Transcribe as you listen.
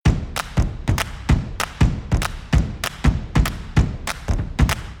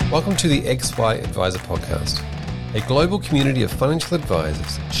Welcome to the XY Advisor Podcast, a global community of financial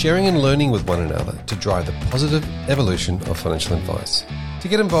advisors sharing and learning with one another to drive the positive evolution of financial advice. To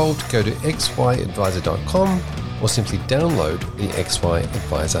get involved, go to xyadvisor.com or simply download the XY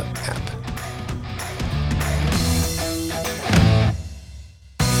Advisor app.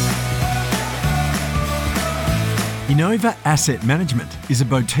 Innova Asset Management is a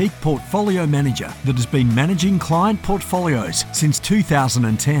boutique portfolio manager that has been managing client portfolios since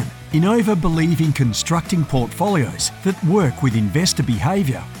 2010. Innova believe in constructing portfolios that work with investor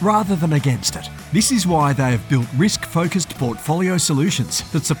behaviour rather than against it. This is why they have built risk-focused portfolio solutions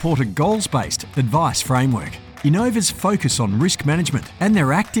that support a goals-based advice framework. Innova's focus on risk management and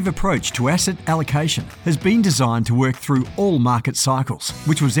their active approach to asset allocation has been designed to work through all market cycles,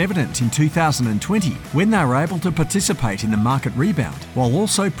 which was evident in 2020 when they were able to participate in the market rebound while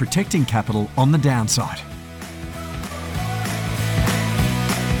also protecting capital on the downside.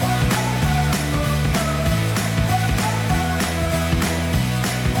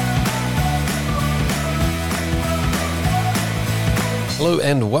 Hello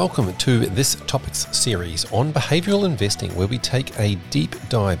and welcome to this topics series on behavioural investing, where we take a deep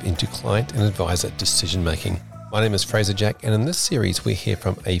dive into client and advisor decision making. My name is Fraser Jack, and in this series we hear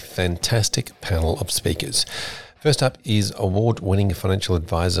from a fantastic panel of speakers. First up is award-winning financial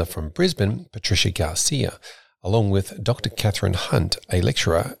advisor from Brisbane, Patricia Garcia, along with Dr. Catherine Hunt, a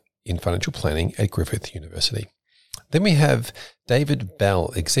lecturer in financial planning at Griffith University. Then we have David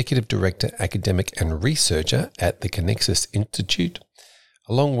Bell, Executive Director, Academic and Researcher at the Connexus Institute,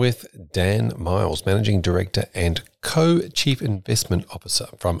 along with Dan Miles, Managing Director and Co-Chief Investment Officer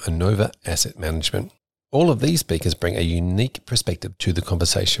from Innova Asset Management. All of these speakers bring a unique perspective to the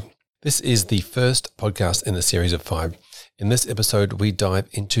conversation. This is the first podcast in a series of 5. In this episode, we dive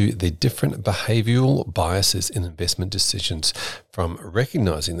into the different behavioural biases in investment decisions, from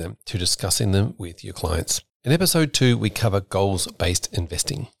recognizing them to discussing them with your clients. In episode 2, we cover goals-based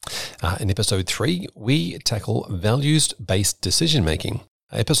investing. In episode 3, we tackle values-based decision-making.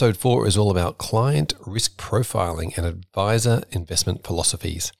 Episode 4 is all about client risk profiling and advisor investment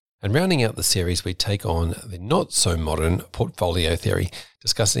philosophies. And rounding out the series, we take on the not-so-modern portfolio theory,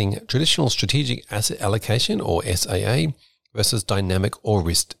 discussing traditional strategic asset allocation, or SAA, versus dynamic or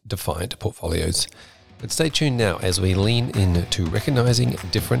risk-defined portfolios. But stay tuned now as we lean into recognizing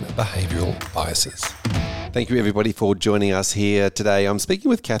different behavioural biases. Thank you, everybody, for joining us here today. I'm speaking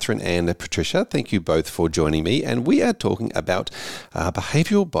with Catherine and Patricia. Thank you both for joining me. And we are talking about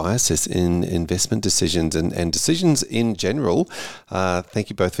behavioural biases in investment decisions and decisions in general. Thank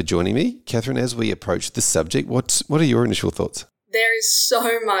you both for joining me. Catherine, as we approach this subject, what are your initial thoughts? There is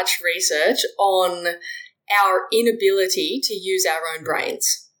so much research on our inability to use our own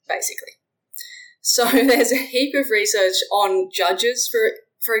brains, basically. So there's a heap of research on judges,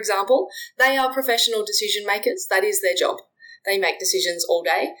 for example. They are professional decision makers. That is their job. They make decisions all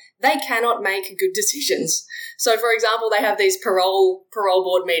day. They cannot make good decisions. So, for example, they have these parole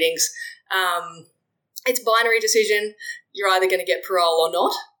board meetings. It's binary decision. You're either going to get parole or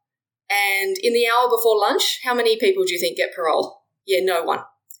not. And in the hour before lunch, how many people do you think get parole? Yeah, no one.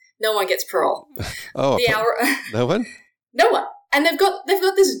 No one gets parole. No one? No one. And they've got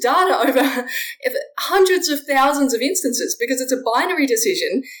this data over hundreds of thousands of instances, because it's a binary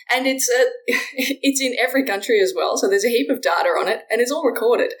decision and it's in every country as well. So there's a heap of data on it and it's all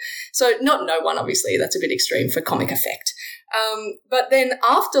recorded. So not no one, obviously, that's a bit extreme for comic effect. But then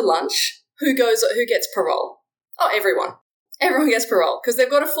after lunch, who gets parole? Oh, everyone. Everyone gets parole because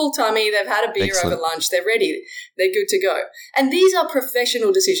they've got a full tummy, they've had a beer Excellent. over lunch, they're ready, they're good to go. And these are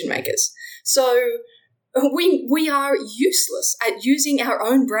professional decision makers. So we are useless at using our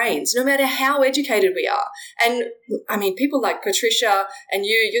own brains, no matter how educated we are. And, I mean, people like Patricia and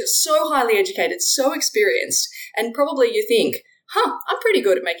you're so highly educated, so experienced, and probably you think, I'm pretty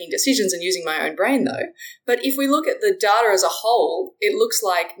good at making decisions and using my own brain, though. But if we look at the data as a whole, it looks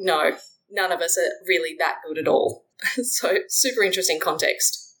like, no, none of us are really that good at all. So super interesting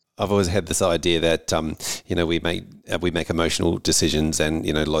context. I've always had this idea that we make emotional decisions, and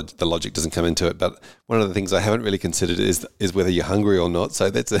the logic doesn't come into it. But one of the things I haven't really considered is whether you're hungry or not.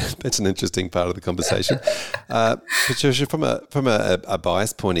 So that's an interesting part of the conversation. Patricia, from a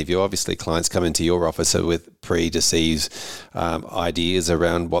bias point of view, obviously clients come into your office with preconceived ideas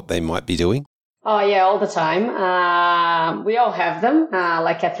around what they might be doing. Oh, yeah, all the time. We all have them.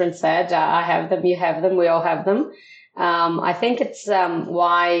 Like Catherine said, I have them, you have them, we all have them. I think it's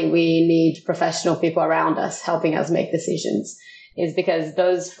why we need professional people around us helping us make decisions, is because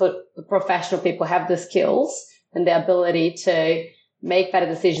those professional people have the skills and the ability to make better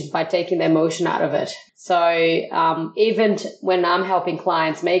decisions by taking the emotion out of it. So even when I'm helping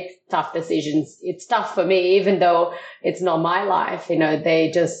clients make tough decisions, it's tough for me, even though it's not my life.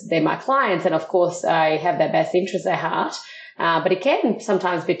 They're my clients. And of course, I have their best interests at heart. But it can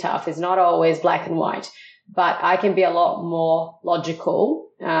sometimes be tough. It's not always black and white. But I can be a lot more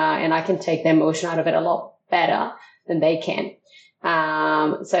logical and I can take the emotion out of it a lot better than they can.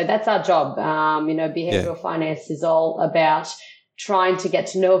 So that's our job. Behavioral finance is all about trying to get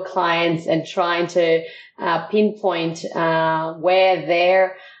to know clients and trying to pinpoint where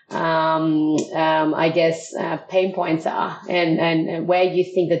their pain points are and where you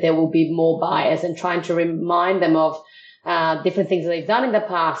think that there will be more bias, and trying to remind them of different things that they've done in the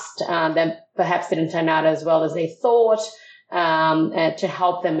past that perhaps didn't turn out as well as they thought, to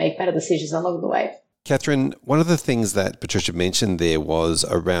help them make better decisions along the way. Catherine, one of the things that Patricia mentioned there was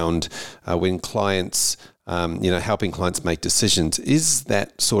around when clients, helping clients make decisions. Is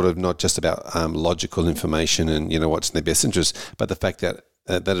that sort of not just about logical information and, what's in their best interest, but the fact that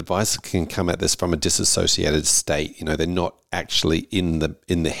that advice can come at this from a disassociated state? They're not actually in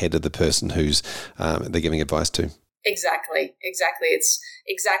the head of the person who's they're giving advice to. Exactly. It's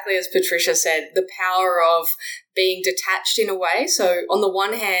exactly as Patricia said, the power of being detached in a way. So on the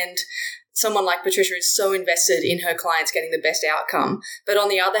one hand, someone like Patricia is so invested in her clients getting the best outcome. But on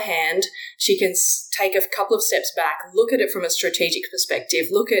the other hand, she can take a couple of steps back, look at it from a strategic perspective,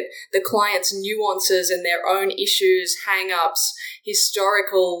 look at the client's nuances and their own issues, hang-ups,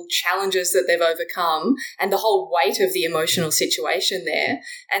 historical challenges that they've overcome, and the whole weight of the emotional situation there.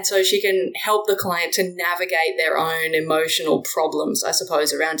 And so she can help the client to navigate their own emotional problems, I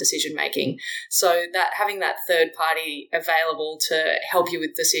suppose, around decision-making. So that having that third party available to help you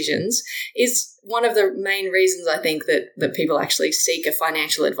with decisions is one of the main reasons I think that people actually seek a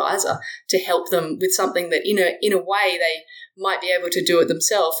financial advisor, to help them with something that in a way they might be able to do it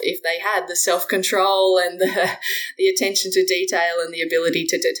themselves if they had the self-control and the attention to detail and the ability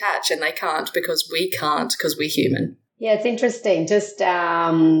to detach, and they can't because we're human. Yeah, it's interesting. Just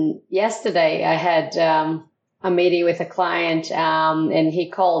yesterday I had a meeting with a client and he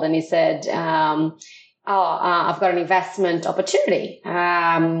called and he said, I've got an investment opportunity.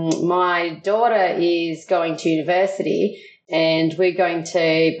 My daughter is going to university and we're going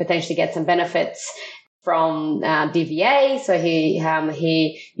to potentially get some benefits from DVA. So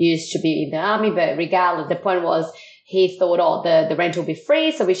he used to be in the army, but regardless, the point was he thought, the rent will be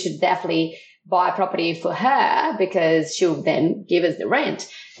free, so we should definitely buy a property for her because she'll then give us the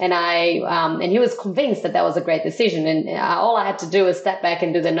rent. And he was convinced that was a great decision. And all I had to do was step back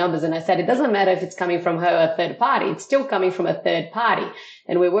and do the numbers. And I said, it doesn't matter if it's coming from her or a third party. It's still coming from a third party.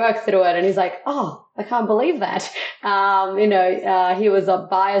 And we worked through it. And he's like, oh, I can't believe that. He was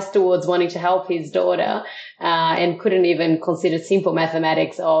biased towards wanting to help his daughter and couldn't even consider simple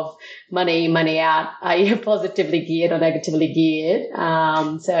mathematics of money out. Are you positively geared or negatively geared?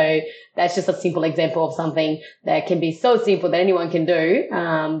 So that's just a simple example of something that can be so simple that anyone can do.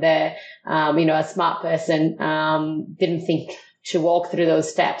 A smart person didn't think to walk through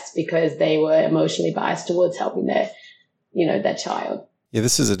those steps because they were emotionally biased towards helping their child. Yeah,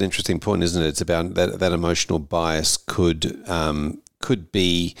 this is an interesting point, isn't it? It's about that emotional bias could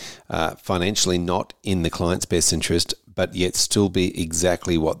be financially not in the client's best interest, but yet still be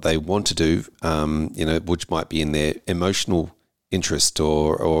exactly what they want to do, which might be in their emotional interest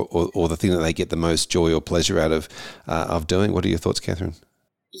or the thing that they get the most joy or pleasure out of doing. What are your thoughts, Catherine?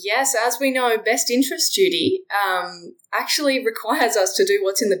 Yes, as we know, best interest duty actually requires us to do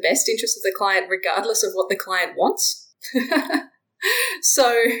what's in the best interest of the client regardless of what the client wants.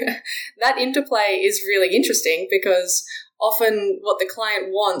 So that interplay is really interesting because often what the client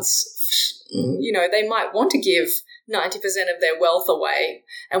wants, they might want to give 90% of their wealth away,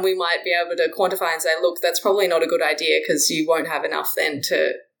 and we might be able to quantify and say, look, that's probably not a good idea because you won't have enough then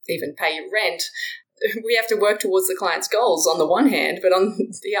to even pay your rent. We have to work towards the client's goals on the one hand, but on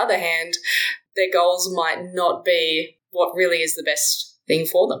the other hand, their goals might not be what really is the best thing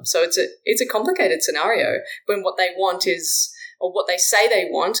for them. So it's a complicated scenario when what they want is, or what they say they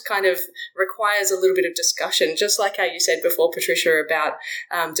want, kind of requires a little bit of discussion, just like how you said before, Patricia, about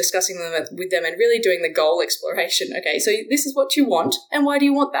discussing them with them and really doing the goal exploration. Okay, so this is what you want, and why do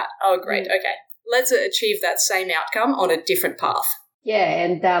you want that? Oh, great. Okay, let's achieve that same outcome on a different path. Yeah,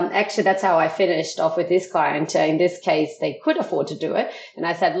 and actually that's how I finished off with this client. In this case, they could afford to do it. And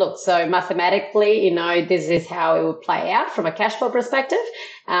I said, look, so mathematically, this is how it would play out from a cash flow perspective.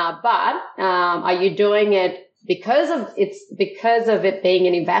 But are you doing it because of it being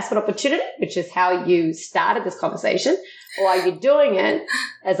an investment opportunity, which is how you started this conversation, or are you doing it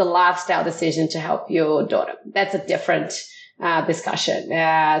as a lifestyle decision to help your daughter? That's a different discussion.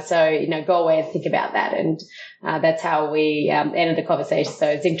 So, go away and think about that. And that's how we ended the conversation. So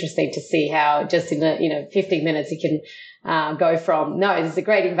it's interesting to see how just in 15 minutes you can go from, no, this is a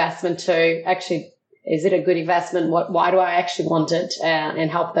great investment to actually, is it a good investment? Why do I actually want it? And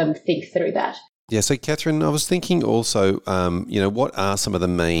help them think through that. Yeah, so Catherine, I was thinking also, what are some of the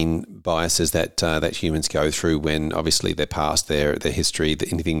main biases that humans go through when obviously their past, their history,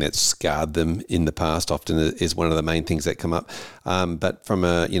 anything that's scarred them in the past often is one of the main things that come up. But from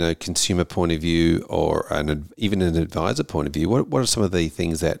a consumer point of view or even an advisor point of view, what are some of the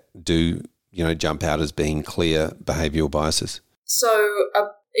things that do jump out as being clear behavioural biases? So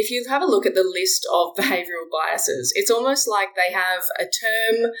if you have a look at the list of behavioural biases, it's almost like they have a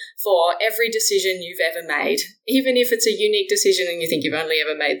term for every decision you've ever made. Even if it's a unique decision and you think you've only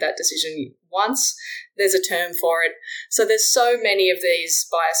ever made that decision once, there's a term for it. So there's so many of these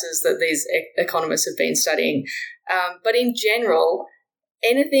biases that these economists have been studying. But in general,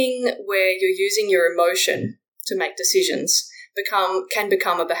 anything where you're using your emotion to make decisions can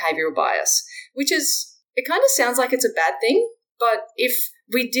become a behavioural bias, which is, it kind of sounds like it's a bad thing. But if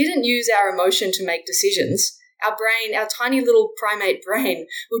we didn't use our emotion to make decisions, our brain, our tiny little primate brain,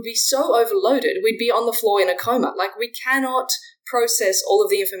 would be so overloaded, we'd be on the floor in a coma. Like, we cannot process all of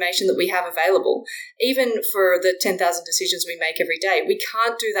the information that we have available. Even for the 10,000 decisions we make every day, we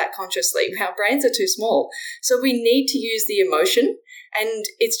can't do that consciously. Our brains are too small. So we need to use the emotion, and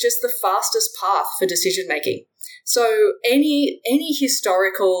it's just the fastest path for decision making. So any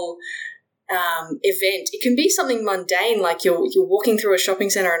historical event, it can be something mundane, like you're walking through a shopping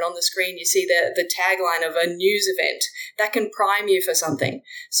center and on the screen you see the tagline of a news event that can prime you for something.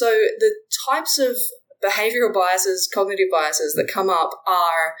 So the types of behavioral biases, cognitive biases that come up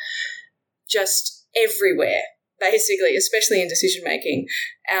are just everywhere, basically, especially in decision making,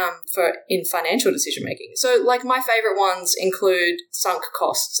 in financial decision making. So, like, my favorite ones include sunk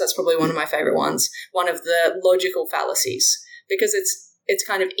costs. That's probably one of my favorite ones. One of the logical fallacies, because it's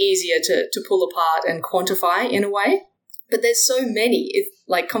kind of easier to pull apart and quantify in a way. But there's so many.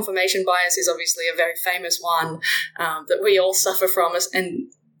 Like, confirmation bias is obviously a very famous one that we all suffer from.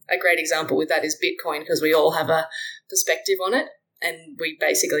 And a great example with that is Bitcoin, because we all have a perspective on it, and we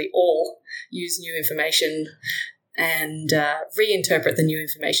basically all use new information and reinterpret the new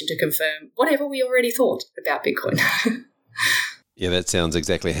information to confirm whatever we already thought about Bitcoin. Yeah, that sounds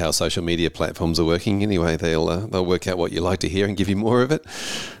exactly how social media platforms are working anyway. They'll work out what you like to hear and give you more of it.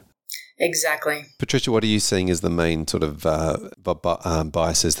 Exactly. Patricia, what are you seeing as the main sort of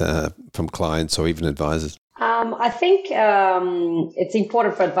biases from clients or even advisors? I think it's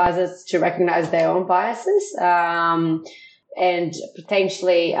important for advisors to recognize their own biases and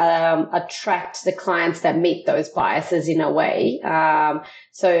potentially attract the clients that meet those biases in a way.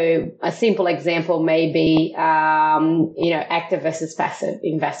 So a simple example may be, active versus passive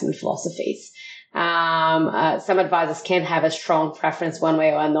investment philosophies. Some advisors can have a strong preference one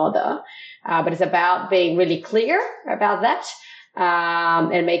way or another, but it's about being really clear about that.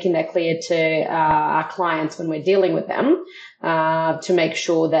 And making that clear to our clients when we're dealing with them, to make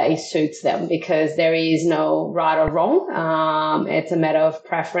sure that it suits them, because there is no right or wrong. It's a matter of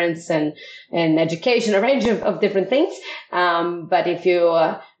preference and education, a range of different things. But if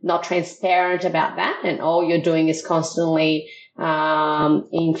you're not transparent about that and all you're doing is constantly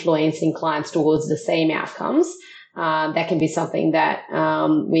influencing clients towards the same outcomes, that can be something that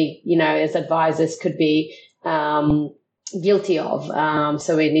we, as advisors could be guilty of.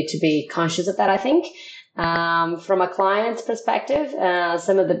 So we need to be conscious of that, I think. From a client's perspective,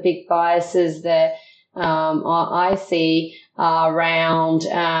 some of the big biases that I see are around,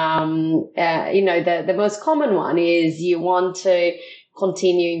 the most common one is you want to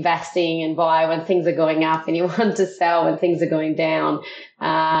continue investing and buy when things are going up, and you want to sell when things are going down.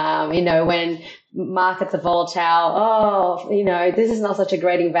 When markets are volatile, this is not such a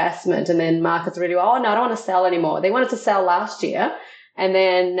great investment. And then markets really, no, I don't want to sell anymore. They wanted to sell last year, and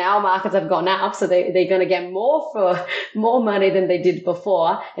then now markets have gone up, so they're going to get more money than they did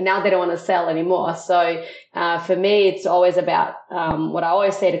before, and now they don't want to sell anymore. So for me, it's always about what I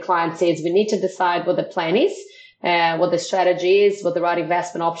always say to clients is we need to decide what the plan is, what the strategy is, what the right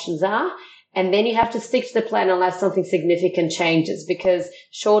investment options are. And then you have to stick to the plan unless something significant changes, because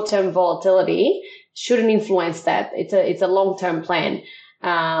short-term volatility shouldn't influence that. It's a long-term plan.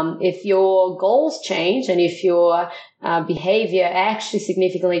 If your goals change and if your behavior actually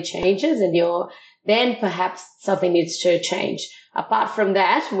significantly changes, and then perhaps something needs to change. Apart from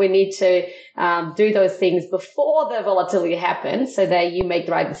that, we need to do those things before the volatility happens, so that you make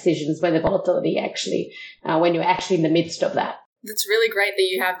the right decisions when the volatility when you're actually in the midst of that. That's really great that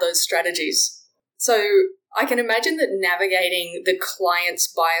you have those strategies. So I can imagine that navigating the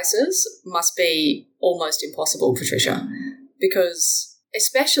client's biases must be almost impossible, Patricia, because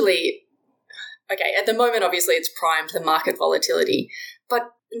especially, okay, at the moment, obviously it's primed, the market volatility, but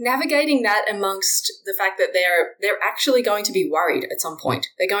navigating that amongst the fact that they're actually going to be worried at some point.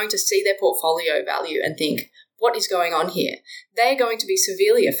 They're going to see their portfolio value and think, what is going on here? They're going to be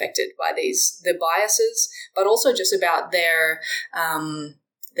severely affected by the biases, but also just about their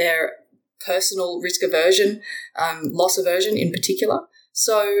personal risk aversion, loss aversion in particular.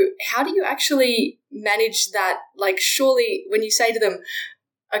 So how do you actually manage that? Like, surely when you say to them,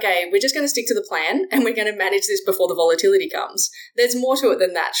 okay, we're just going to stick to the plan and we're going to manage this before the volatility comes, there's more to it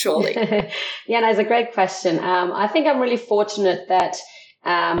than that, surely. Yeah, no, it's a great question. I think I'm really fortunate that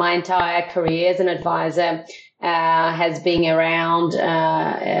my entire career as an advisor has been around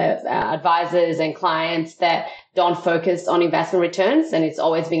advisors and clients that don't focus on investment returns, and it's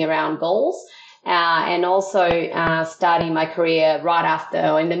always been around goals. And also starting my career right after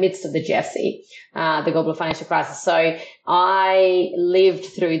or in the midst of the GFC, the global financial crisis. So I lived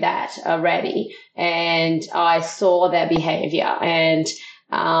through that already, and I saw their behavior. And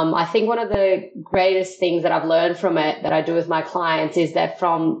I think one of the greatest things that I've learned from it that I do with my clients is that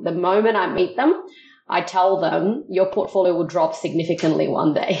from the moment I meet them, I tell them your portfolio will drop significantly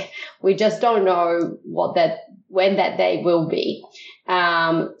one day. We just don't know when that day will be.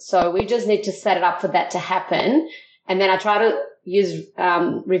 So we just need to set it up for that to happen. And then I try to use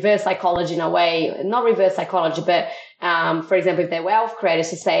reverse psychology in a way, not reverse psychology, but for example, if they're wealth creators,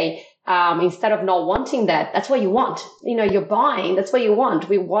 to say, instead of not wanting that, that's what you want. You're buying, that's what you want.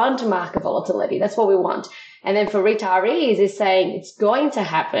 We want market volatility. That's what we want. And then for retirees, is saying it's going to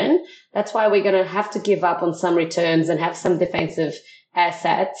happen. That's why we're going to have to give up on some returns and have some defensive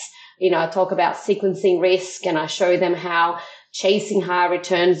assets. I talk about sequencing risk, and I show them how chasing higher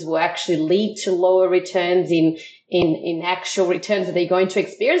returns will actually lead to lower returns in actual returns that they're going to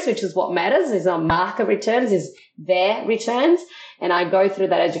experience, which is what matters, is not market returns, is their returns. And I go through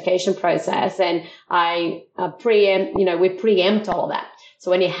that education process, and I we preempt all that. So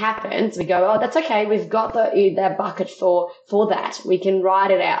when it happens, we go, oh, that's okay. We've got that bucket for that. We can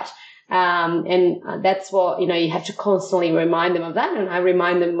write it out. And that's what, you have to constantly remind them of that. And I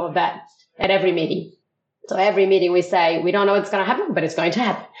remind them of that at every meeting. So every meeting we say, we don't know what's going to happen, but it's going to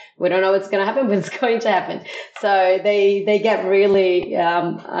happen. We don't know what's going to happen, but it's going to happen. So they get really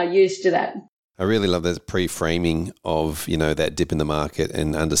used to that. I really love that pre-framing of, that dip in the market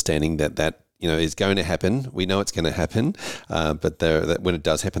and understanding that is going to happen. We know it's going to happen, but that when it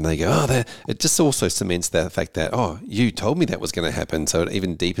does happen, they go, it just also cements that fact that, you told me that was going to happen. So it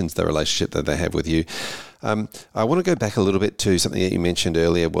even deepens the relationship that they have with you. I want to go back a little bit to something that you mentioned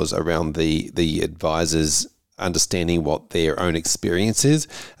earlier, was around the advisors understanding what their own experience is,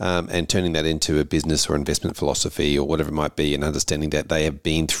 and turning that into a business or investment philosophy or whatever it might be, and understanding that they have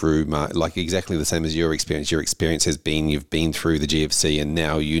been through like exactly the same as your experience. Your experience has been, you've been through the GFC and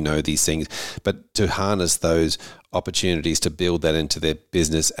now you know these things, but to harness those opportunities to build that into their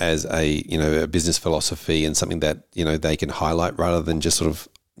business as a business philosophy and something that, they can highlight rather than just sort of,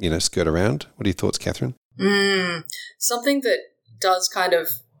 skirt around. What are your thoughts, Catherine? Something that does kind of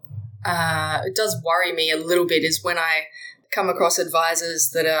it does worry me a little bit is when I come across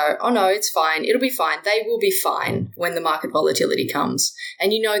advisors that are, oh no, it's fine, it'll be fine, they will be fine when the market volatility comes.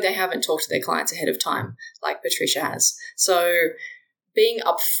 And they haven't talked to their clients ahead of time like Patricia has. So being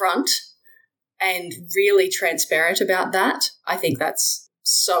upfront and really transparent about that, I think that's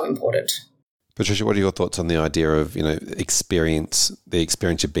so important. Patricia, what are your thoughts on the idea of, the experience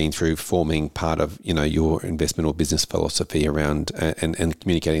you've been through forming part of, your investment or business philosophy around and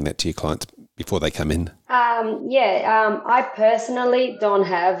communicating that to your clients before they come in? I personally don't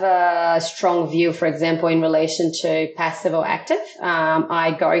have a strong view, for example, in relation to passive or active.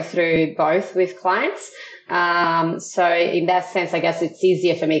 I go through both with clients. So in that sense, I guess it's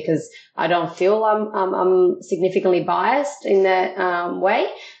easier for me because I don't feel I'm significantly biased in that way.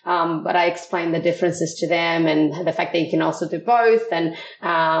 But I explain the differences to them and the fact that you can also do both. And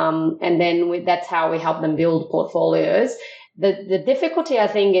then that's how we help them build portfolios. The difficulty, I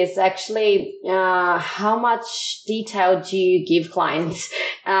think, is actually how much detail do you give clients?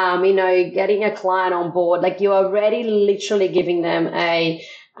 Getting a client on board, like you're already literally giving them a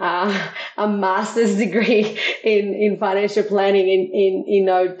master's degree in financial planning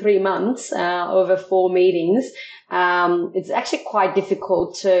in 3 months over 4 meetings. It's actually quite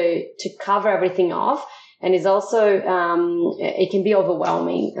difficult to cover everything off. And it's also, it can be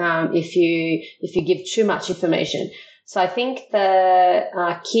overwhelming if you give too much information. So I think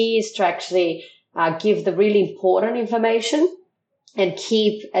the key is to actually give the really important information and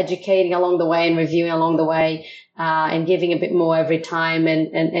keep educating along the way and reviewing along the way, and giving a bit more every time,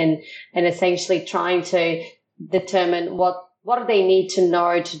 and essentially trying to determine what do they need to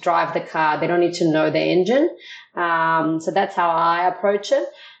know to drive the car. They don't need to know the engine. So that's how I approach it.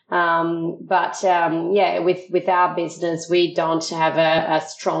 With our business, we don't have a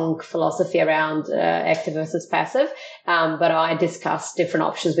strong philosophy around active versus passive. But I discuss different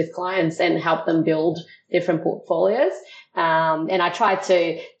options with clients and help them build different portfolios. And I try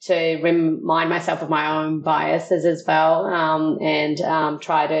to remind myself of my own biases as well, and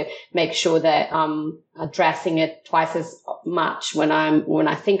try to make sure that I'm addressing it twice as much when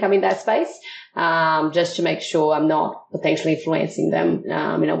I think I'm in that space, just to make sure I'm not potentially influencing them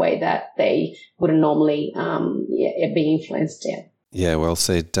in a way that they wouldn't normally be influenced in. Yeah, well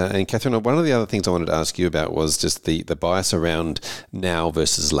said. And Catherine, one of the other things I wanted to ask you about was just the bias around now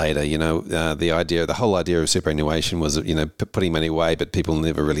versus later. You know, the whole idea of superannuation was, you know, putting money away, but people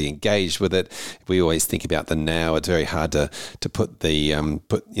never really engaged with it. We always think about the now. It's very hard to put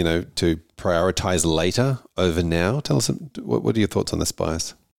to prioritize later over now. Tell us, what are your thoughts on this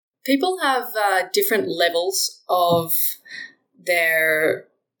bias? People have different levels of their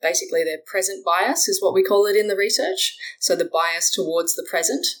present bias is what we call it in the research. So the bias towards the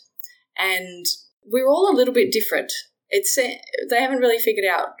present. And we're all a little bit different. They haven't really figured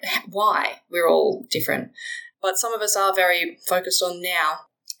out why we're all different. But some of us are very focused on now,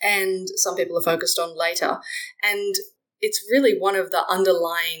 and some people are focused on later. And it's really one of the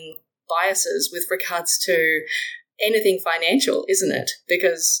underlying biases with regards to anything financial, isn't it?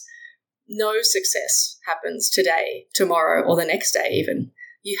 Because no success happens today, tomorrow, or the next day even.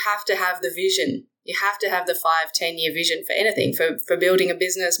 You have to have the vision. You have to have the 5-10-year vision for anything, for building a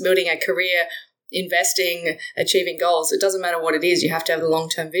business, building a career, investing, achieving goals. It doesn't matter what it is. You have to have the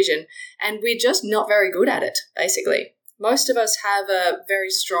long-term vision. And we're just not very good at it, basically. Most of us have a very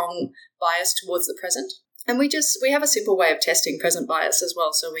strong bias towards the present. And we have a simple way of testing present bias as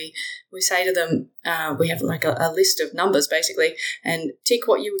well. So we say to them, we have like a list of numbers, basically, and tick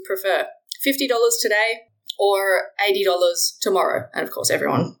what you would prefer. $50 today, or $80 tomorrow. And of course,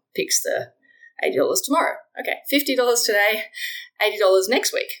 everyone picks the $80 tomorrow. Okay, $50 today, $80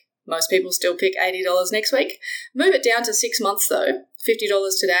 next week. Most people still pick $80 next week. Move it down to 6 months though,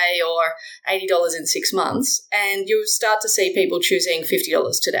 $50 today or $80 in 6 months, and you'll start to see people choosing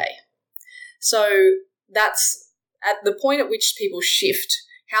 $50 today. So that's at the point at which people shift.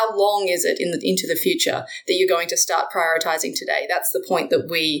 How long is it into the future that you're going to start prioritizing today? That's the point that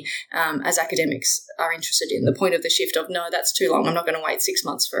we, as academics, are interested in. The point of the shift of, no, that's too long. I'm not going to wait 6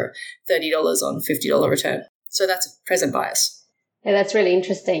 months for $30 on $50 return. So that's present bias. Yeah, that's really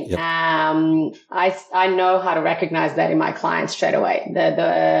interesting. Yep. I know how to recognize that in my clients straight away.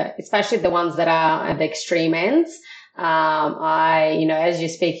 Especially the ones that are at the extreme ends. As you're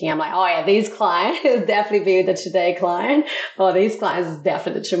speaking, I'm like, oh yeah, these clients is definitely be the today client, or these clients is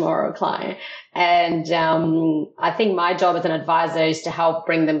definitely the tomorrow client. And I think my job as an advisor is to help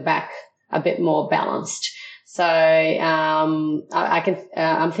bring them back a bit more balanced. So I'm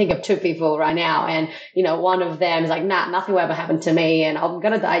thinking of two people right now, and one of them is like, nothing will ever happen to me, and I'm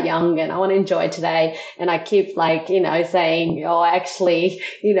gonna die young, and I want to enjoy today. And I keep saying, oh, actually,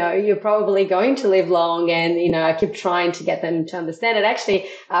 you're probably going to live long, and I keep trying to get them to understand it. Actually,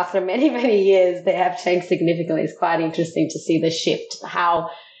 after many, many years, they have changed significantly. It's quite interesting to see the shift, how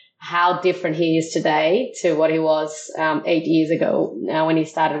different he is today to what he was 8 years ago when he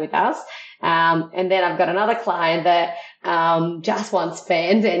started with us. And then I've got another client that just wants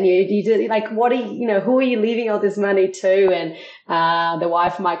spend, and you do like, who are you leaving all this money to? And the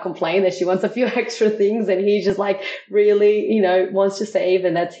wife might complain that she wants a few extra things, and he just really wants to save,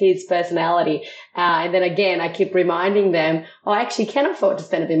 and that's his personality. And then again, I keep reminding them, oh, I actually can afford to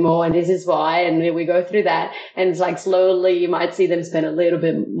spend a bit more, and this is why. And we go through that, and it's slowly you might see them spend a little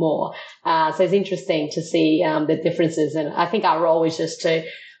bit more. So it's interesting to see the differences, and I think our role is just to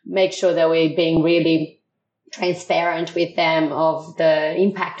make sure that we're being really transparent with them of the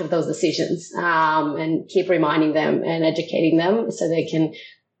impact of those decisions, and keep reminding them and educating them so they can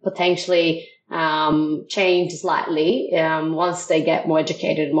potentially change slightly once they get more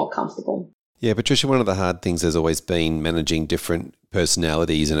educated and more comfortable. Yeah, Patricia, one of the hard things has always been managing different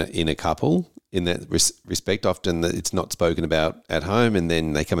personalities in a couple. In that respect, often it's not spoken about at home, and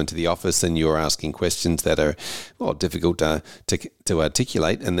then they come into the office and you're asking questions that are difficult to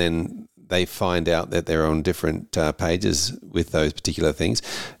articulate, and then they find out that they're on different pages with those particular things.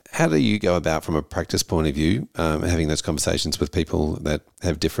 How do you go about, from a practice point of view, having those conversations with people that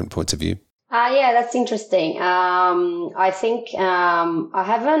have different points of view? Yeah, that's interesting. I think I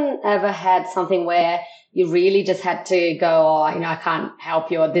haven't ever had something where you really just had to go, oh, I can't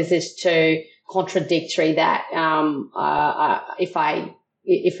help you, or this is too contradictory that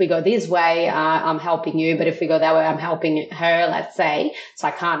if we go this way, I'm helping you, but if we go that way, I'm helping her, let's say. So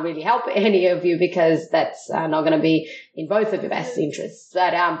I can't really help any of you because that's not going to be in both of your best interests.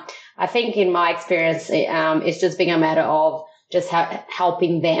 But I think in my experience, it's just being a matter of just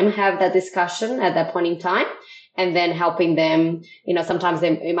helping them have that discussion at that point in time. And then helping them, sometimes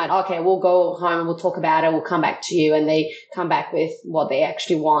they might, okay, we'll go home and we'll talk about it. We'll come back to you. And they come back with what they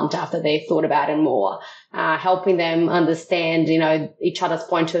actually want after they've thought about it more. Helping them understand, each other's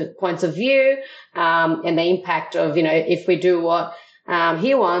points of view, and the impact of, if we do what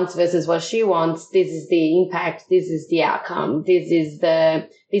he wants versus what she wants, this is the impact, this is the outcome, these are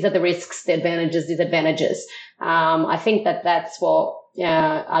the risks, the advantages, disadvantages. I think that's what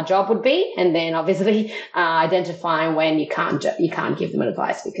our job would be, and then obviously identifying when you can't give them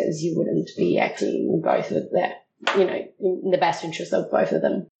advice because you wouldn't be acting in both of that, in the best interest of both of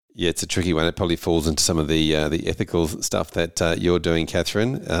them. Yeah, it's a tricky one. It probably falls into some of the ethical stuff that you're doing,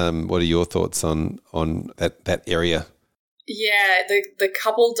 Catherine. What are your thoughts on that area? Yeah, the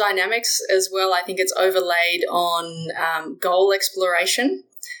couple dynamics as well. I think it's overlaid on goal exploration.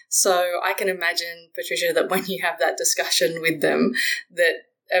 So I can imagine, Patricia, that when you have that discussion with them, that,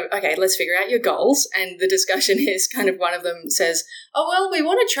 okay, let's figure out your goals. And the discussion is kind of one of them says, oh, well, we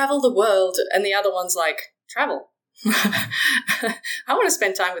want to travel the world. And the other one's like, travel. I want to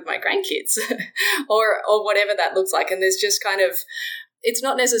spend time with my grandkids or whatever that looks like. And there's just kind of, it's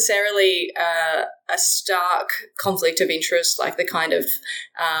not necessarily a stark conflict of interest, like the kind of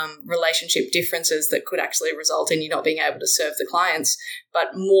relationship differences that could actually result in you not being able to serve the clients, but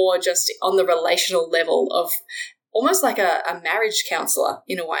more just on the relational level of almost like a marriage counselor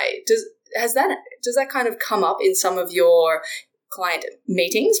in a way. Does that kind of come up in some of your client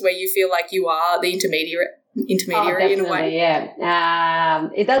meetings where you feel like you are the intermediary in a way? Yeah.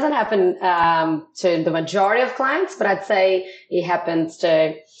 It doesn't happen to the majority of clients, but I'd say it happens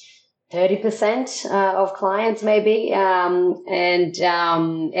to 30% of clients maybe.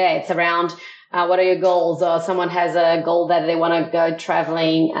 It's around what are your goals? Or someone has a goal that they want to go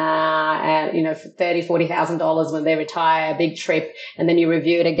traveling, for $30,000, $40,000 when they retire, a big trip, and then you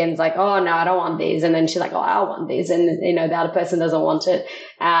review it again. It's like, oh no, I don't want these, and then she's like, oh, I want these, and the other person doesn't want it,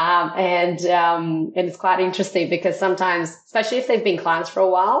 and it's quite interesting because sometimes, especially if they've been clients for a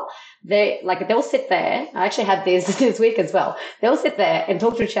while, they'll sit there. I actually had this week as well. They'll sit there and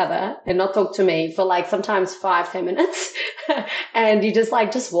talk to each other and not talk to me for sometimes 5-10 minutes. And you just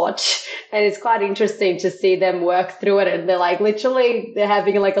watch. And it's quite interesting to see them work through it. And they're they're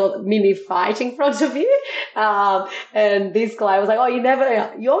having a mini fight in front of you. And this guy was like, oh,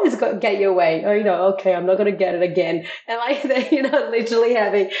 you always get your way. Oh, okay, I'm not going to get it again. And they're, literally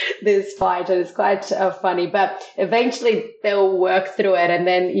having this fight. And it's quite funny, but eventually they'll work through it. And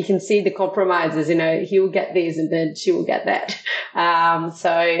then you can see the compromises, he will get this and then she will get that.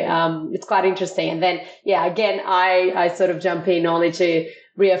 It's quite interesting. And then, again, I sort of jump in only to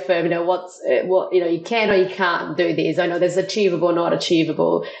reaffirm, you can or you can't do this. I know there's achievable, not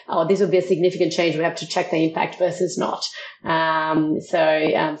achievable. Oh, this would be a significant change. We have to check the impact versus not.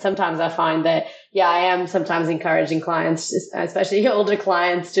 Sometimes I find that, I am sometimes encouraging clients, especially older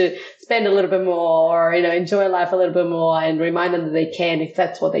clients, to spend a little bit more or, enjoy life a little bit more and remind them that they can if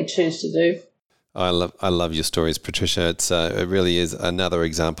that's what they choose to do. I love your stories, Patricia. It really is another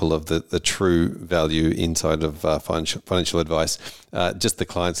example of the true value inside of financial advice. Just the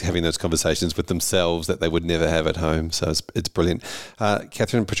clients having those conversations with themselves that they would never have at home. So it's brilliant.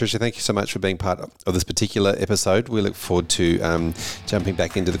 Catherine and Patricia, thank you so much for being part of this particular episode. We look forward to jumping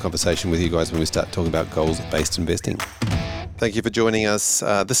back into the conversation with you guys when we start talking about goals-based investing. Thank you for joining us.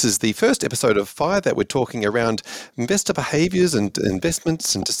 This is the first episode of 5 that we're talking around investor behaviours and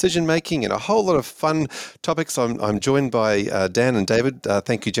investments and decision-making and a whole lot of fun topics. I'm joined by Dan and David.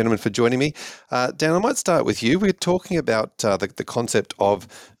 Thank you, gentlemen, for joining me. Dan, I might start with you. We're talking about the concept of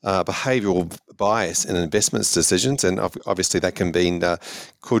behavioural bias in investments decisions, and obviously that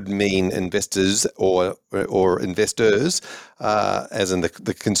could mean investors or investors, as in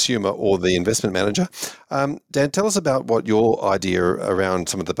the consumer or the investment manager. Dan, tell us about what your idea around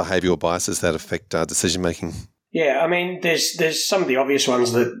some of the behavioural biases that affect decision making. Yeah, I mean, there's some of the obvious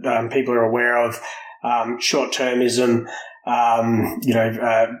ones that people are aware of. Short-termism,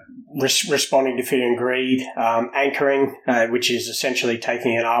 responding to fear and greed, anchoring, which is essentially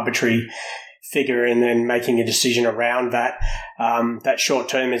taking an arbitrary figure and then making a decision around that. That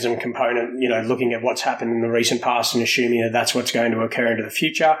short-termism component, looking at what's happened in the recent past and assuming that that's what's going to occur into the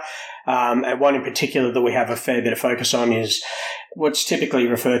future. And one in particular that we have a fair bit of focus on is what's typically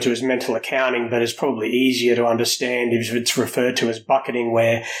referred to as mental accounting, but is probably easier to understand if it's referred to as bucketing,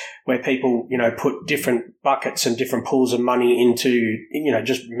 where people, put different buckets and different pools of money into,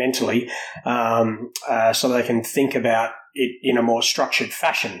 just mentally, so they can think about it in a more structured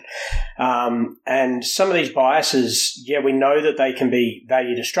fashion. And some of these biases, we know that they can be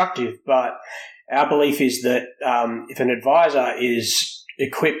value destructive, but our belief is that if an advisor is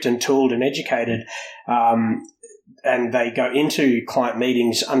equipped and tooled and educated, and they go into client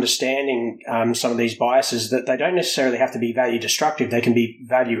meetings understanding some of these biases, that they don't necessarily have to be value destructive, they can be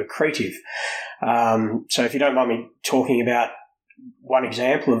value accretive. So if you don't mind me talking about one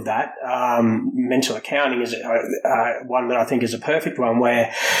example of that, mental accounting is one that I think is a perfect one,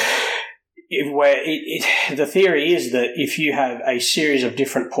 where the theory is that if you have a series of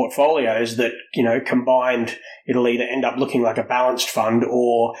different portfolios that, combined, it'll either end up looking like a balanced fund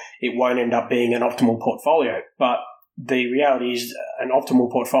or it won't end up being an optimal portfolio. But the reality is an optimal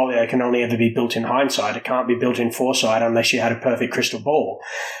portfolio can only ever be built in hindsight. It can't be built in foresight unless you had a perfect crystal ball.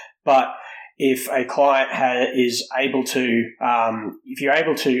 But if a client is able to, if you're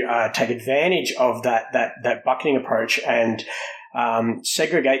able to take advantage of that bucketing approach and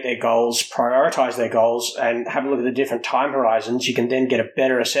segregate their goals, prioritize their goals, and have a look at the different time horizons, you can then get a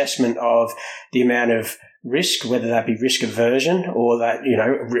better assessment of the amount of risk, whether that be risk aversion or that,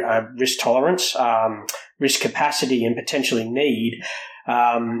 risk tolerance, risk capacity, and potentially need.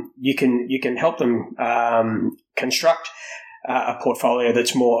 You can help them construct a portfolio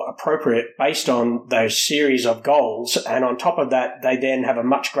that's more appropriate based on those series of goals. And on top of that, they then have a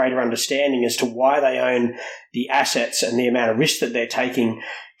much greater understanding as to why they own the assets and the amount of risk that they're taking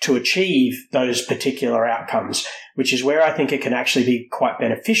to achieve those particular outcomes, which is where I think it can actually be quite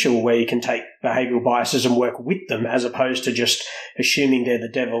beneficial, where you can take behavioural biases and work with them as opposed to just assuming they're the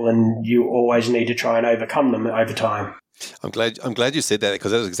devil and you always need to try and overcome them over time. I'm glad you said that,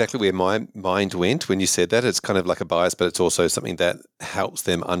 because that was exactly where my mind went when you said that. It's kind of like a bias, but it's also something that helps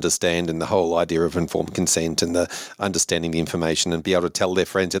them understand, and the whole idea of informed consent and the understanding the information and be able to tell their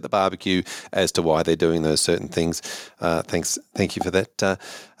friends at the barbecue as to why they're doing those certain things. Thank you for that.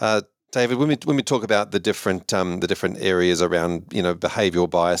 David, when we talk about the different areas around behavioural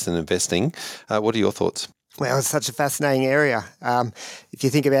bias and investing, what are your thoughts? Well, it's such a fascinating area. If you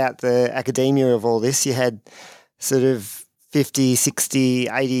think about the academia of all this, you had sort of 50, 60,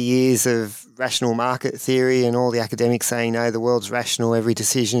 80 years of rational market theory and all the academics saying, no, the world's rational, every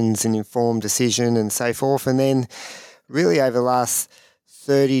decision's an informed decision and so forth. And then really over the last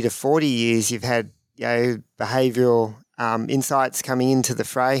 30 to 40 years, you've had behavioural insights coming into the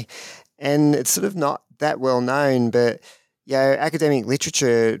fray. And it's sort of not that well known, but academic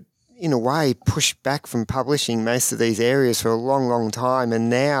literature in a way pushed back from publishing most of these areas for a long, long time.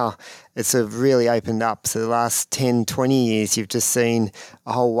 And now it's sort of really opened up. So the last 10, 20 years, you've just seen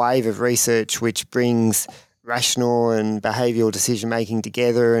a whole wave of research which brings rational and behavioural decision-making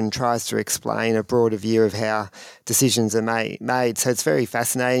together and tries to explain a broader view of how decisions are made. So it's very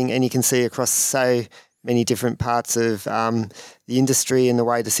fascinating, and you can see across so many different parts of the industry and the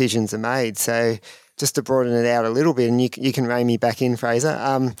way decisions are made. So just to broaden it out a little bit, and you can rein me back in,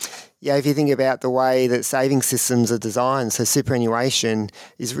 Fraser. If you think about the way that saving systems are designed, so superannuation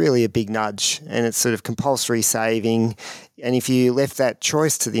is really a big nudge, and it's sort of compulsory saving. And if you left that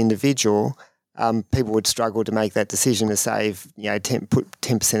choice to the individual, people would struggle to make that decision to save, put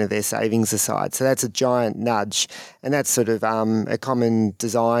 10% of their savings aside. So that's a giant nudge, and that's sort of a common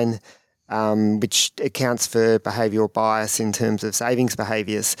design which accounts for behavioural bias in terms of savings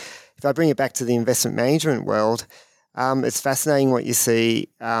behaviours. If I bring it back to the investment management world, it's fascinating what you see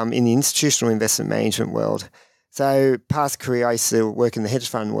in the institutional investment management world. So past career, I used to work in the hedge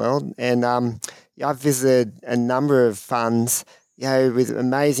fund world, and I've visited a number of funds, with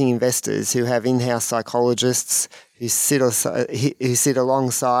amazing investors who have in-house psychologists who sit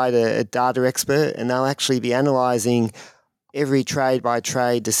alongside a data expert, and they'll actually be analysing every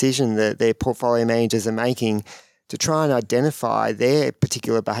trade-by-trade decision that their portfolio managers are making to try and identify their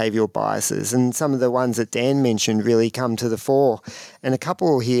particular behavioural biases. And some of the ones that Dan mentioned really come to the fore. And a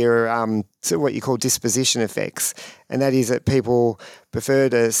couple here are what you call disposition effects, and that is that people prefer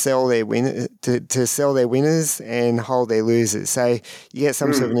to sell their winners and hold their losers. So you get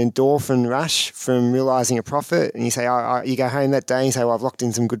some sort of an endorphin rush from realising a profit, and you say, you go home that day and you say, well, I've locked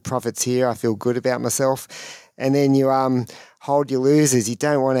in some good profits here, I feel good about myself. And then you hold your losers. You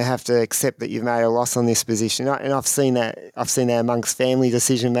don't want to have to accept that you've made a loss on this position. And I've seen that amongst family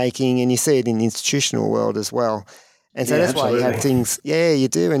decision making, and you see it in the institutional world as well. And so that's absolutely. why you have things, you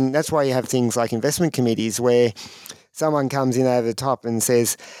do. And that's why you have things like investment committees where someone comes in over the top and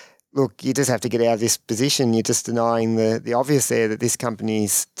says, look, you just have to get out of this position. You're just denying the obvious there that this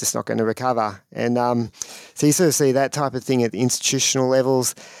company's just not going to recover. And so you sort of see that type of thing at the institutional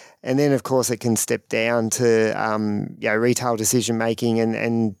levels. And then, of course, it can step down to retail decision making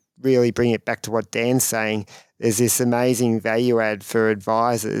and really bring it back to what Dan's saying. There's this amazing value add for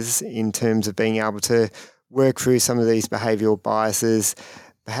advisors in terms of being able to work through some of these behavioural biases,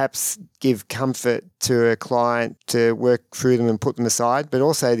 perhaps give comfort to a client to work through them and put them aside, but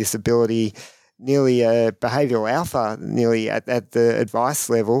also this ability, nearly a behavioural alpha, nearly at the advice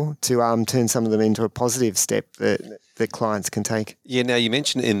level, to turn some of them into a positive step that clients can take. Yeah, now you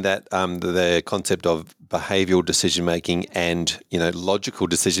mentioned in that the concept of behavioural decision making and logical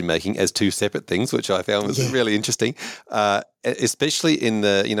decision making as two separate things, which I found was really interesting. Especially in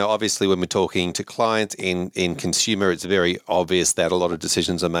the, obviously when we're talking to clients in consumer, it's very obvious that a lot of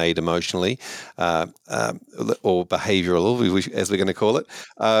decisions are made emotionally or behavioural, as we're going to call it.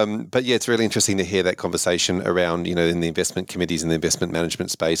 But yeah, it's really interesting to hear that conversation around, in the investment committees and the investment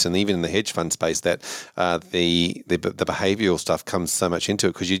management space, and even in the hedge fund space, that the behavioural stuff comes so much into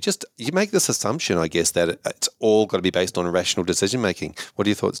it, because you make this assumption, I guess, that it's all got to be based on rational decision making. What are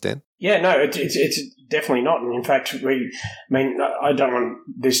your thoughts, Dan? Yeah, no, it's definitely not. And in fact, I don't want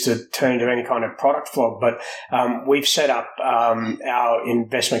this to turn into any kind of product flog, but we've set up our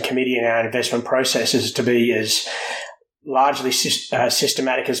investment committee and our investment processes to be as largely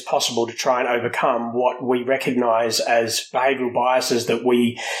systematic as possible to try and overcome what we recognise as behavioural biases that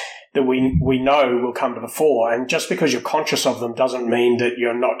we know will come to the fore. And just because you're conscious of them doesn't mean that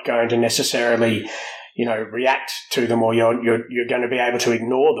you're not going to necessarily react to them, or you're going to be able to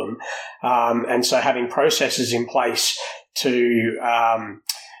ignore them. And so having processes in place to,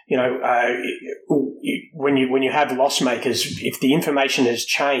 when you have loss makers, if the information has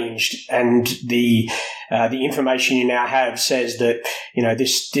changed and the information you now have says that,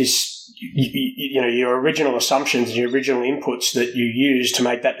 your original assumptions and your original inputs that you used to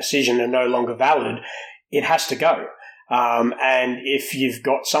make that decision are no longer valid, it has to go. And if you've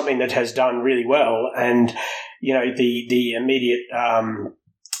got something that has done really well, and the immediate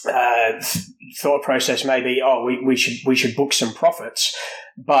thought process may be, we should book some profits,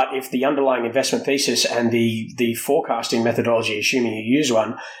 but if the underlying investment thesis and the forecasting methodology, assuming you use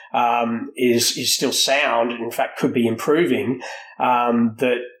one, is still sound, and in fact could be improving,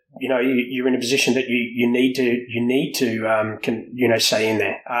 that you're in a position that you need to stay in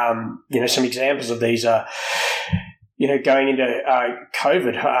there. Some examples of these are, going into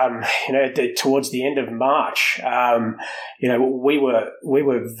COVID, towards the end of March, we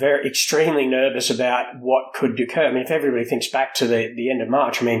were very extremely nervous about what could occur. I mean, if everybody thinks back to the end of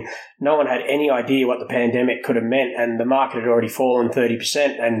March, no one had any idea what the pandemic could have meant, and the market had already fallen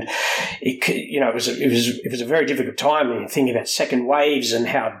 30%, and it was a very difficult time. When you think about second waves and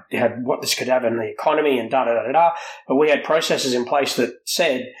how what this could have in the economy and But we had processes in place that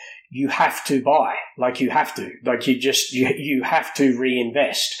said, you have to buy, you have to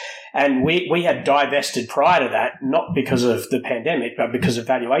reinvest. And we had divested prior to that, not because of the pandemic, but because of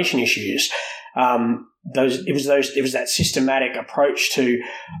valuation issues. It was that systematic approach to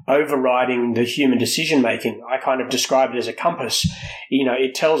overriding the human decision making. I kind of describe it as a compass.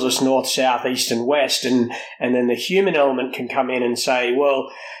 It tells us north, south, east, and west, and then the human element can come in and say,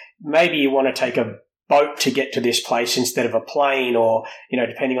 well, maybe you want to take a boat to get to this place instead of a plane, or,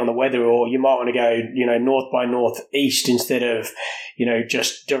 depending on the weather, or you might want to go, north by northeast instead of,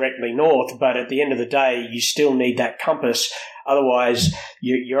 just directly north. But at the end of the day, you still need that compass. Otherwise,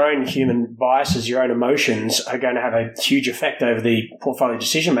 your own human biases, your own emotions are going to have a huge effect over the portfolio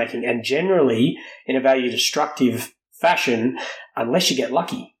decision making, and generally in a value destructive fashion, unless you get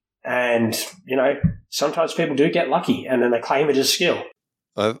lucky. And, sometimes people do get lucky and then they claim it as skill.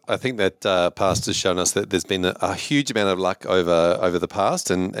 I think that past has shown us that there's been a huge amount of luck over the past,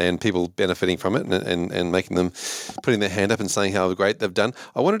 and people benefiting from it and making them, putting their hand up and saying how great they've done.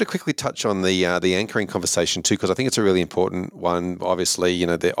 I wanted to quickly touch on the anchoring conversation too, because I think it's a really important one. Obviously,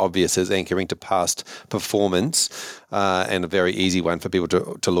 the obvious is anchoring to past performance, and a very easy one for people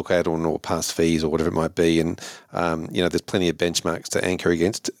to look at, or past fees or whatever it might be. And there's plenty of benchmarks to anchor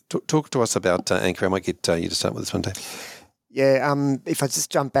against. Talk to us about anchor. I might get you to start with this one, Dave. Yeah, if I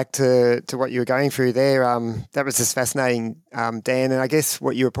just jump back to what you were going through there, that was just fascinating, Dan. And I guess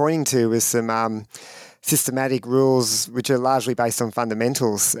what you were pointing to was some systematic rules which are largely based on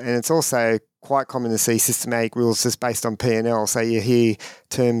fundamentals. And it's also quite common to see systematic rules just based on P&L. So you hear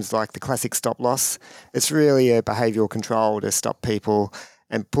terms like the classic stop loss. It's really a behavioural control to stop people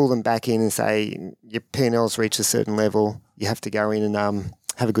and pull them back in and say, your P&L's reached a certain level, you have to go in and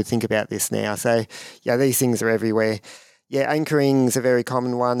have a good think about this now. So, yeah, these things are everywhere. Yeah, anchoring is a very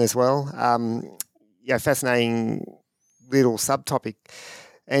common one as well. Fascinating little subtopic.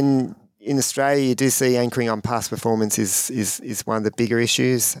 And in Australia, you do see anchoring on past performance is one of the bigger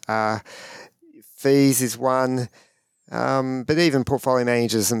issues. Fees is one, but even portfolio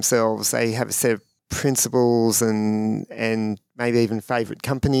managers themselves, they have a set of principles and maybe even favourite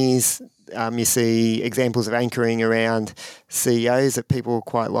companies. You see examples of anchoring around CEOs that people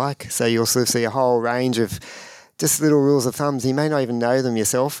quite like. So you also see a whole range of just little rules of thumbs. You may not even know them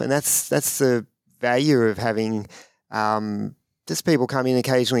yourself, and that's the value of having just people come in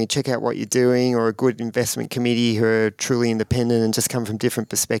occasionally, check out what you're doing, or a good investment committee who are truly independent and just come from different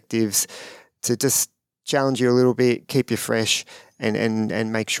perspectives to just challenge you a little bit, keep you fresh,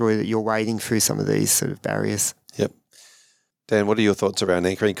 and make sure that you're wading through some of these sort of barriers. Yep. Dan, what are your thoughts around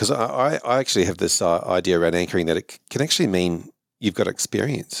anchoring? Because I actually have this idea around anchoring that it can actually mean you've got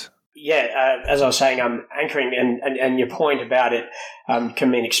experience. Yeah, as I was saying, anchoring and your point about it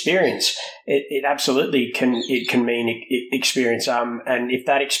can mean experience. It absolutely can mean experience. And if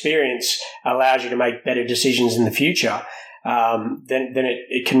that experience allows you to make better decisions in the future, then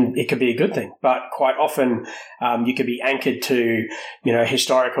it can be a good thing. But quite often, you could be anchored to,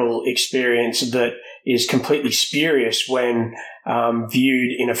 historical experience that is completely spurious when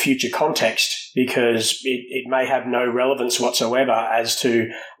viewed in a future context, because it may have no relevance whatsoever as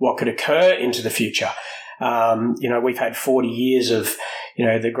to what could occur into the future. We've had 40 years of,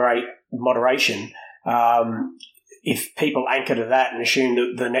 the great moderation. If people anchor to that and assume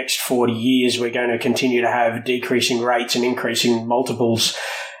that the next 40 years we're going to continue to have decreasing rates and increasing multiples,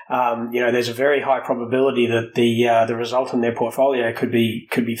 there's a very high probability that the result in their portfolio could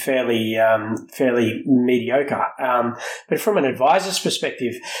be fairly mediocre. But from an advisor's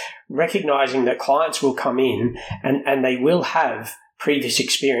perspective, recognizing that clients will come in and they will have previous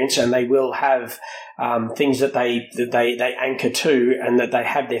experience and they will have things that they anchor to, and that they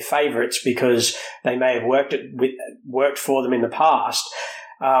have their favourites because they may have worked for them in the past.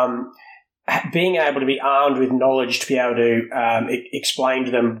 Being able to be armed with knowledge to be able to explain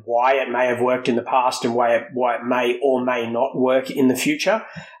to them why it may have worked in the past and why it may or may not work in the future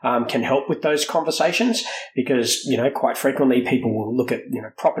can help with those conversations, because, quite frequently people will look at,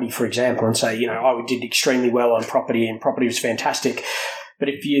 property, for example, and say, we did extremely well on property and property was fantastic. But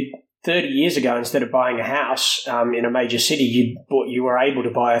if you 30 years ago, instead of buying a house in a major city, you were able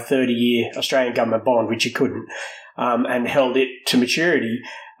to buy a 30-year Australian government bond, which you couldn't, and held it to maturity,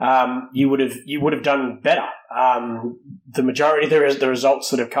 you would have done better. The majority of the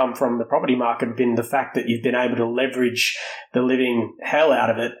results that have come from the property market have been the fact that you've been able to leverage the living hell out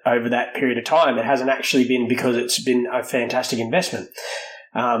of it over that period of time. It hasn't actually been because it's been a fantastic investment.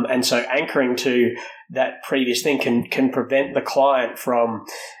 And so anchoring to that previous thing can prevent the client from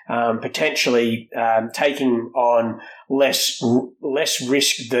potentially taking on less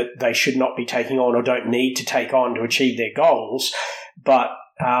risk that they should not be taking on or don't need to take on to achieve their goals. But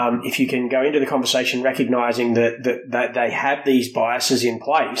if you can go into the conversation recognizing that they have these biases in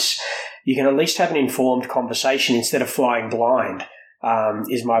place, you can at least have an informed conversation instead of flying blind,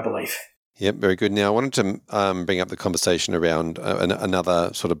 is my belief. Yep, very good. Now, I wanted to bring up the conversation around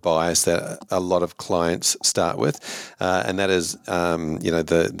another sort of bias that a lot of clients start with, and that is,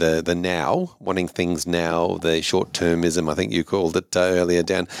 the now, wanting things now, the short-termism, I think you called it earlier,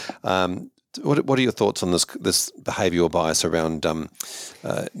 Dan. What are your thoughts on this behavioural bias around,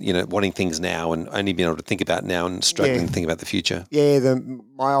 wanting things now and only being able to think about now and struggling to think about the future? Yeah, the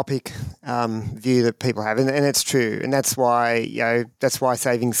myopic view that people have, and it's true, and that's why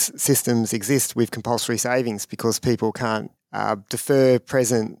savings systems exist with compulsory savings, because people can't defer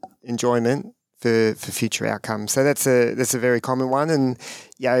present enjoyment for future outcomes. So that's a very common one, and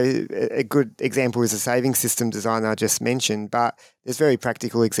a good example is a savings system design I just mentioned. But there's very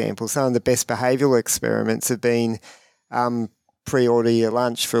practical examples. Some of the best behavioural experiments have been pre-order your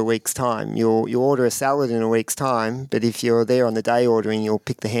lunch for a week's time. You'll order a salad in a week's time, but if you're there on the day ordering, you'll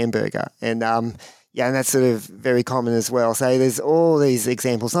pick the hamburger. And and that's sort of very common as well. So there's all these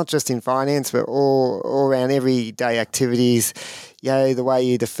examples, not just in finance, but all around everyday activities. The way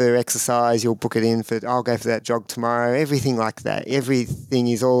you defer exercise, you'll book it in for, I'll go for that jog tomorrow, everything like that. Everything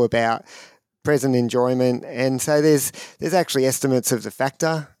is all about present enjoyment. And so there's actually estimates of the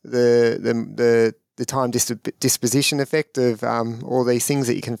factor, the the time disposition effect of all these things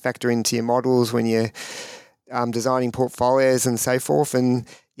that you can factor into your models when you're designing portfolios and so forth. And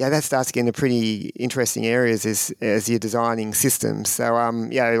yeah, that starts to get into pretty interesting areas as you're designing systems. So,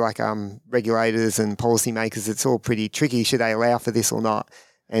 like regulators and policymakers, it's all pretty tricky. Should they allow for this or not?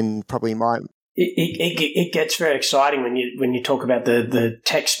 And probably might. It gets very exciting when you talk about the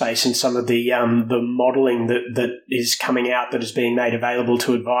tech space and some of the modelling that is coming out that is being made available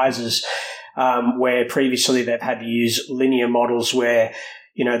to advisors, where previously they've had to use linear models where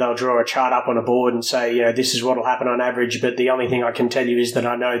they'll draw a chart up on a board and say, this is what will happen on average, but the only thing I can tell you is that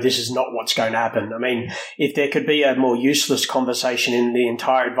I know this is not what's going to happen. I mean, if there could be a more useless conversation in the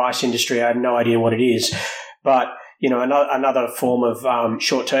entire advice industry, I have no idea what it is. But another form of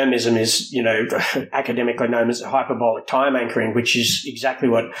short-termism is, academically known as hyperbolic time anchoring, which is exactly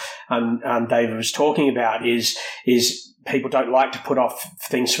what David was talking about. Is people don't like to put off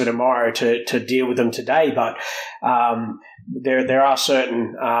things for tomorrow to deal with them today, but there are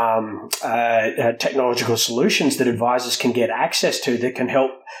certain technological solutions that advisors can get access to that can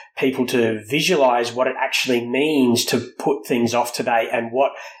help people to visualize what it actually means to put things off today and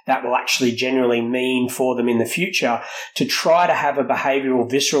what that will actually generally mean for them in the future, to try to have a behavioral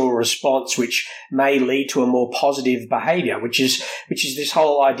visceral response which may lead to a more positive behavior, which is this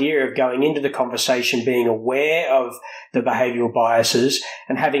whole idea of going into the conversation being aware of the behavioral biases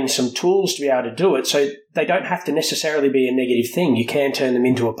and having some tools to be able to do it, so they don't have to necessarily be a negative thing. You can turn them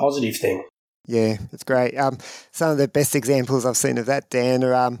into a positive thing. Yeah, that's great. Some of the best examples I've seen of that, Dan,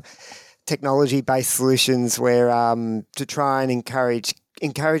 are technology-based solutions where to try and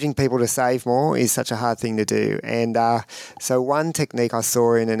encouraging people to save more is such a hard thing to do. And so one technique I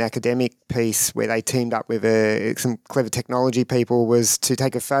saw in an academic piece where they teamed up with some clever technology people was to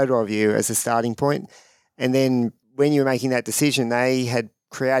take a photo of you as a starting point. And then when you were making that decision, they had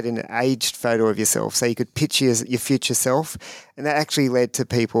created an aged photo of yourself so you could picture your future self. And that actually led to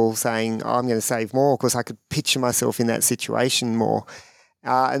people saying, I'm going to save more because I could picture myself in that situation more.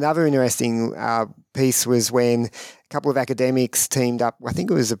 Another interesting piece was when a couple of academics teamed up, I think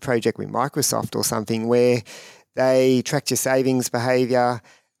it was a project with Microsoft or something, where they tracked your savings behaviour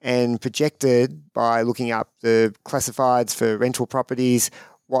and projected by looking up the classifieds for rental properties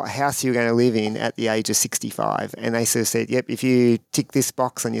what house you're going to live in at the age of 65. And they sort of said, yep, if you tick this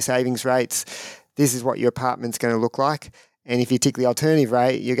box on your savings rates, this is what your apartment's going to look like. And if you tick the alternative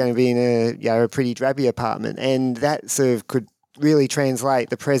rate, you're going to be in a pretty drabby apartment. And that sort of could really translate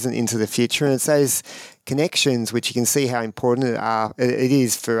the present into the future. And it's those connections which you can see how important it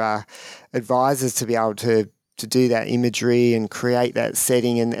is for advisors to be able to do that imagery and create that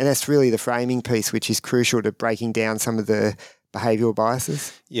setting. And that's really the framing piece, which is crucial to breaking down some of the behavioural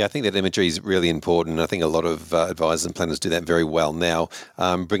biases. Yeah, I think that imagery is really important. I think a lot of advisors and planners do that very well now,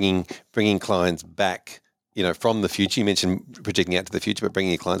 bringing clients back, from the future. You mentioned projecting out to the future, but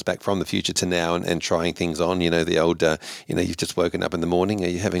bringing your clients back from the future to now and trying things on. The old, you've just woken up in the morning. Are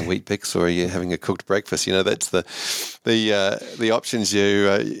you having Wheat Bix or are you having a cooked breakfast? That's the options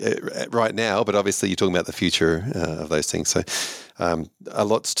right now. But obviously, you're talking about the future of those things. So.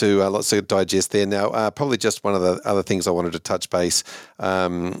 Lots to digest there. Now, probably just one of the other things I wanted to touch base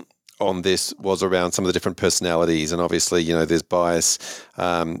on this was around some of the different personalities, and obviously, there's bias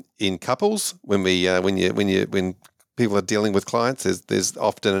in couples when people are dealing with clients. There's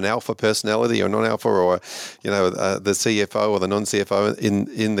often an alpha personality or non-alpha, or the CFO or the non-CFO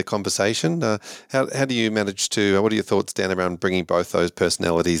in the conversation. How do you manage to? What are your thoughts, Dan, around bringing both those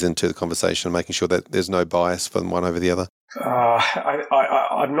personalities into the conversation and making sure that there's no bias from one over the other?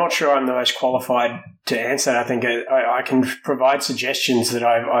 I'm not sure I'm the most qualified to answer. I think I can provide suggestions that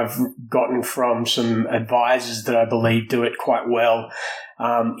I've gotten from some advisors that I believe do it quite well,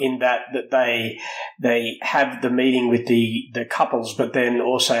 in that they have the meeting with the couples, but then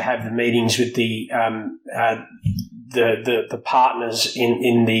also have the meetings with the partners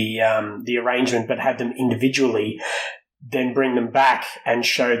in the arrangement, but have them individually, then bring them back and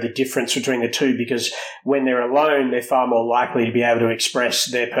show the difference between the two, because when they're alone, they're far more likely to be able to express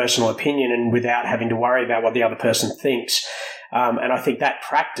their personal opinion and without having to worry about what the other person thinks. And I think that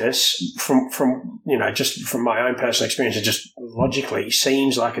practice, from just from my own personal experience, it just logically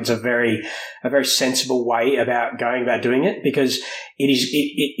seems like it's a very sensible way about going about doing it, because it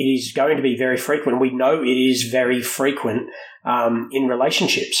is going to be very frequent. We know it is very frequent in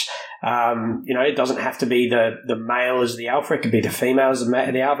relationships. It doesn't have to be the male as the alpha. It could be the female as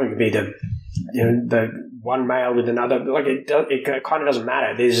the alpha. It could be the one male with another. Like it kind of doesn't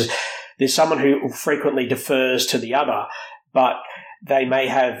matter. There's someone who frequently defers to the other, but they may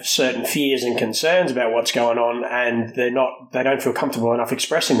have certain fears and concerns about what's going on, and they don't feel comfortable enough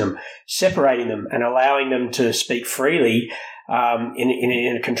expressing them. Separating them and allowing them to speak freely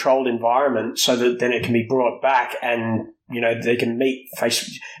in a controlled environment, so that then it can be brought back and they can meet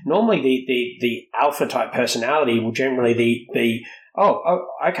face. Normally, the alpha type personality will generally be oh,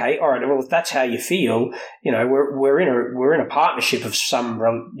 okay, all right. Well, if that's how you feel, we're in a partnership of some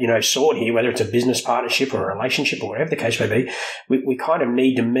sort here, whether it's a business partnership or a relationship or whatever the case may be. We kind of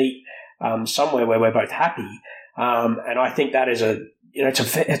need to meet somewhere where we're both happy, and I think that is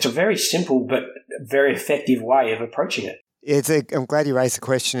it's a very simple but very effective way of approaching it. I'm glad you raised the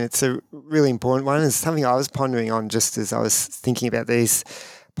question. It's a really important one. It's something I was pondering on just as I was thinking about these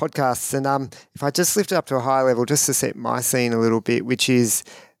podcasts. And if I just lift it up to a high level, just to set my scene a little bit, which is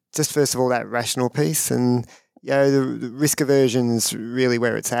just first of all that rational piece. And the risk aversion is really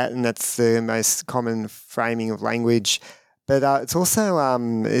where it's at, and that's the most common framing of language. But it's also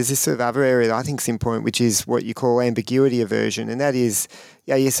there's this sort of other area that I think is important, which is what you call ambiguity aversion, and that is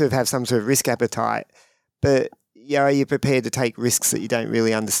you sort of have some sort of risk appetite, but are you prepared to take risks that you don't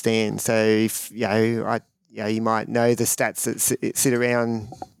really understand? So if you might know the stats that sit around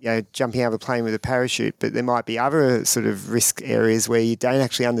jumping out of a plane with a parachute, but there might be other sort of risk areas where you don't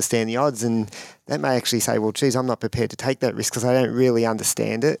actually understand the odds, and that may actually say, well, geez, I'm not prepared to take that risk because I don't really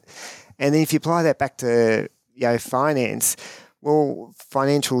understand it. And then if you apply that back to finance, well,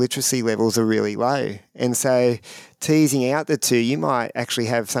 financial literacy levels are really low, and so teasing out the two, you might actually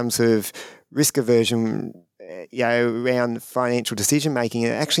have some sort of risk aversion around financial decision making. It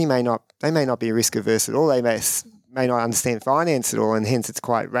actually may not be risk averse at all. They may not understand finance at all, and hence it's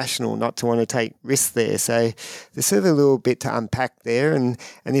quite rational not to want to take risks there. So there's sort of a little bit to unpack there, and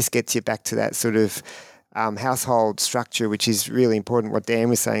this gets you back to that sort of household structure, which is really important. What Dan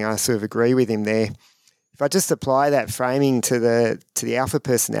was saying, I sort of agree with him there. If I just apply that framing to the alpha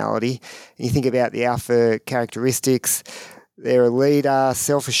personality, and you think about the alpha characteristics, they're a leader,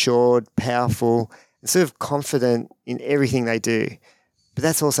 self-assured, powerful, and sort of confident in everything they do. But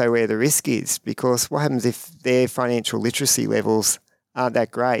that's also where the risk is, because what happens if their financial literacy levels aren't that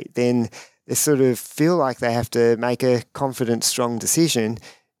great? Then they sort of feel like they have to make a confident, strong decision,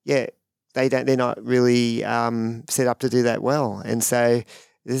 yet they're not really set up to do that well. And so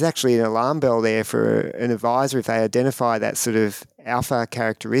there's actually an alarm bell there for an advisor if they identify that sort of alpha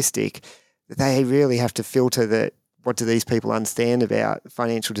characteristic, that they really have to filter that. What do these people understand about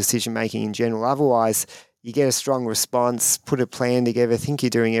financial decision making in general? Otherwise, you get a strong response, put a plan together, think you're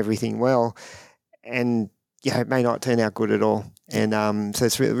doing everything well, and it may not turn out good at all. And so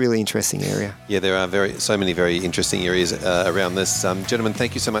it's a really interesting area. Yeah, there are so many very interesting areas around this. Gentlemen,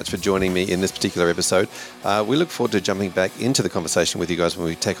 thank you so much for joining me in this particular episode. We look forward to jumping back into the conversation with you guys when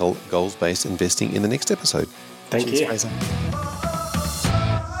we tackle goals-based investing in the next episode. Thank you. Fraser.